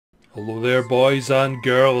Hello there boys and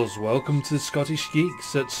girls, welcome to the Scottish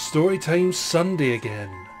Geeks. It's Storytime Sunday again.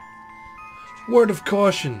 Word of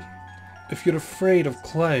caution, if you're afraid of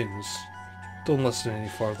clowns, don't listen any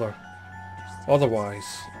further.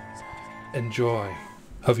 Otherwise, enjoy.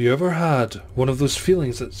 Have you ever had one of those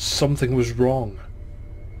feelings that something was wrong?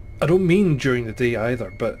 I don't mean during the day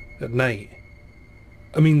either, but at night.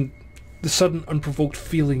 I mean, the sudden unprovoked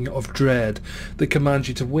feeling of dread that commands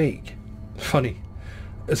you to wake. Funny.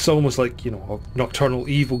 It's almost like, a nocturnal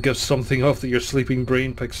evil gives something off that your sleeping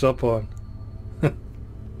brain picks up on. I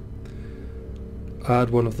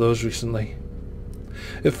had one of those recently.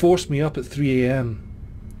 It forced me up at 3 AM.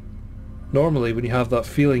 Normally when you have that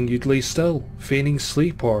feeling you'd lay still, feigning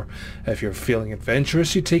sleep, or if you're feeling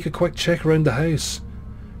adventurous you'd take a quick check around the house.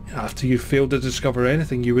 After you failed to discover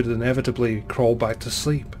anything you would inevitably crawl back to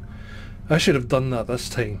sleep. I should have done that this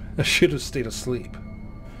time. I should have stayed asleep.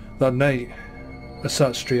 That night I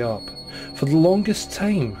sat straight up. For the longest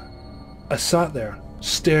time, I sat there,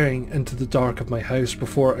 staring into the dark of my house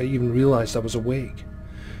before I even realised I was awake.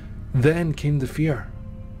 Then came the fear.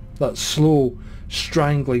 That slow,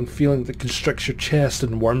 strangling feeling that constricts your chest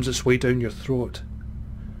and worms its way down your throat.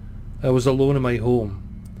 I was alone in my home,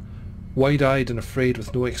 wide-eyed and afraid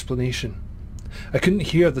with no explanation. I couldn't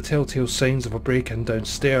hear the telltale signs of a break-in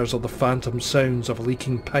downstairs or the phantom sounds of a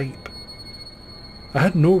leaking pipe. I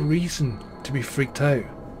had no reason to be freaked out,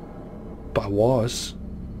 but I was.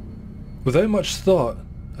 Without much thought,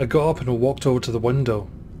 I got up and I walked over to the window.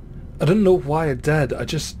 I didn't know why I did, I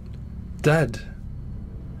just did.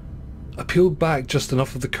 I peeled back just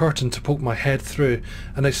enough of the curtain to poke my head through,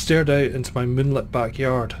 and I stared out into my moonlit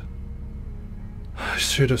backyard. I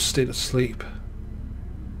should have stayed asleep.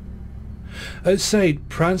 Outside,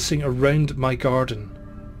 prancing around my garden,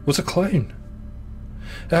 was a clown.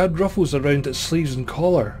 It had ruffles around its sleeves and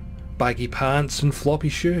collar, baggy pants and floppy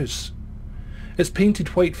shoes. Its painted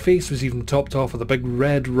white face was even topped off with a big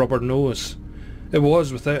red rubber nose. It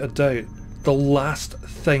was, without a doubt, the last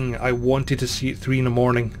thing I wanted to see at 3 in the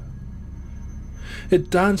morning. It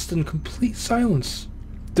danced in complete silence,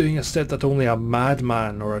 doing a step that only a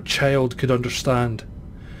madman or a child could understand.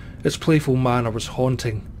 Its playful manner was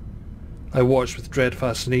haunting. I watched with dread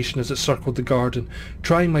fascination as it circled the garden,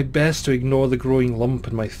 trying my best to ignore the growing lump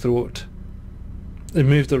in my throat. It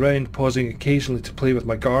moved around, pausing occasionally to play with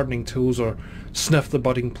my gardening tools or sniff the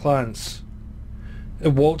budding plants.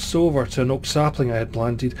 It waltzed over to an oak sapling I had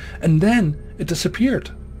planted, and then it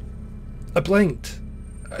disappeared. I blinked.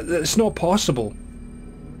 It's not possible.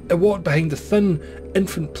 It walked behind the thin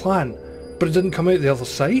infant plant, but it didn't come out the other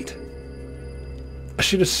side. I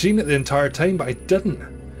should have seen it the entire time, but I didn't.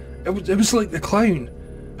 It was like the clown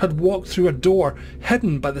had walked through a door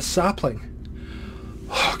hidden by the sapling.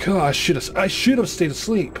 Oh God, I should have stayed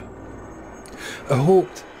asleep. I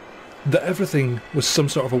hoped that everything was some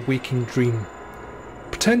sort of a waking dream.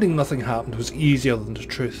 Pretending nothing happened was easier than the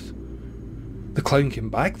truth. The clown came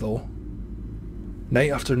back though.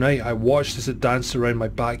 Night after night I watched as it danced around my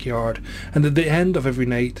backyard, and at the end of every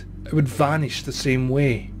night it would vanish the same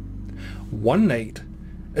way. One night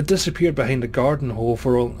it disappeared behind a garden hole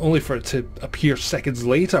only for it to appear seconds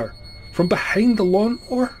later from behind the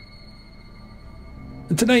lawnmower.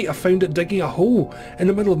 And tonight I found it digging a hole in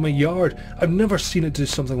the middle of my yard. I've never seen it do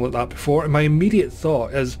something like that before, and my immediate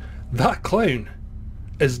thought is, that clown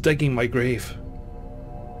is digging my grave.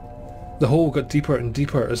 The hole got deeper and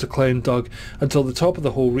deeper as the clown dug until the top of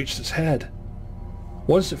the hole reached its head.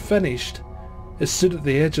 Once it finished, it stood at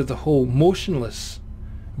the edge of the hole, motionless,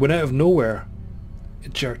 when out of nowhere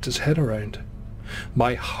it jerked its head around.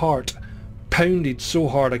 My heart pounded so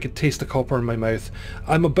hard I could taste the copper in my mouth.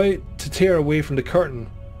 I'm about to tear away from the curtain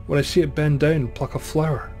when I see it bend down and pluck a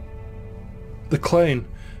flower. The clown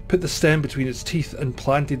put the stem between its teeth and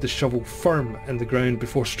planted the shovel firm in the ground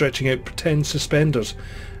before stretching out pretend suspenders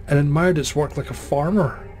and admired its work like a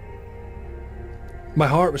farmer. My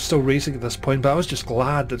heart was still racing at this point, but I was just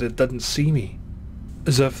glad that it didn't see me.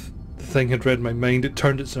 As if the thing had read my mind, it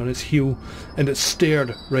turned on its heel and it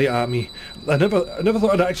stared right at me. I never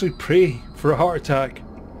thought I'd actually pray for a heart attack.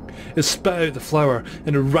 It spat out the flower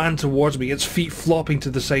and it ran towards me, its feet flopping to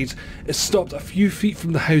the sides. It stopped a few feet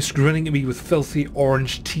from the house, grinning at me with filthy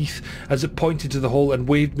orange teeth as it pointed to the hole and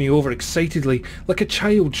waved me over excitedly, like a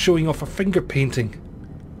child showing off a finger painting.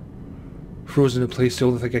 Frozen in place, the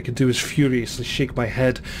only thing I could do was furiously shake my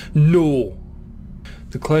head. No!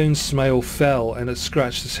 The clown's smile fell and it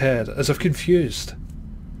scratched its head, as if confused.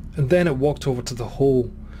 And then it walked over to the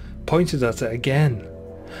hole, pointed at it again.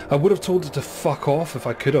 I would have told it to fuck off if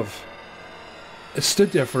I could have. It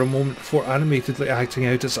stood there for a moment before animatedly acting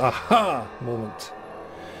out its aha moment.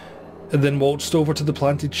 and then waltzed over to the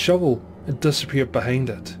planted shovel and disappeared behind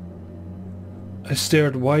it. I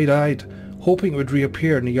stared wide-eyed, hoping it would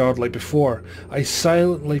reappear in the yard like before. I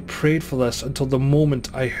silently prayed for this until the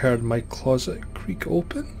moment I heard my closet creak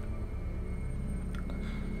open.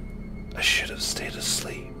 I should have stayed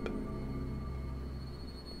asleep.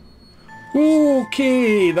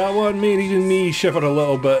 Okay, that one made even me shiver a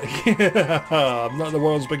little bit. Yeah, I'm not the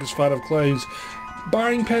world's biggest fan of clowns,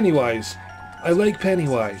 barring Pennywise. I like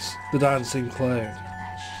Pennywise, the dancing clown,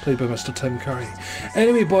 played by Mr. Tim Curry.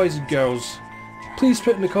 Anyway, boys and girls, please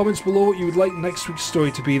put in the comments below what you would like next week's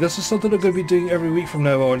story to be. This is something I'm going to be doing every week from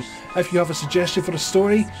now on. If you have a suggestion for a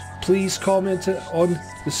story, please comment it on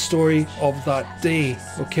the story of that day,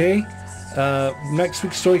 okay? Next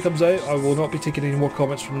week's story comes out, I will not be taking any more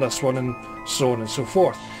comments from this one, and so on and so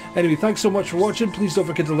forth. Anyway, thanks so much for watching. Please don't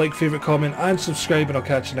forget to like, favourite, comment and subscribe, and I'll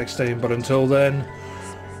catch you next time. But until then,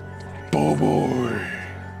 bye bye.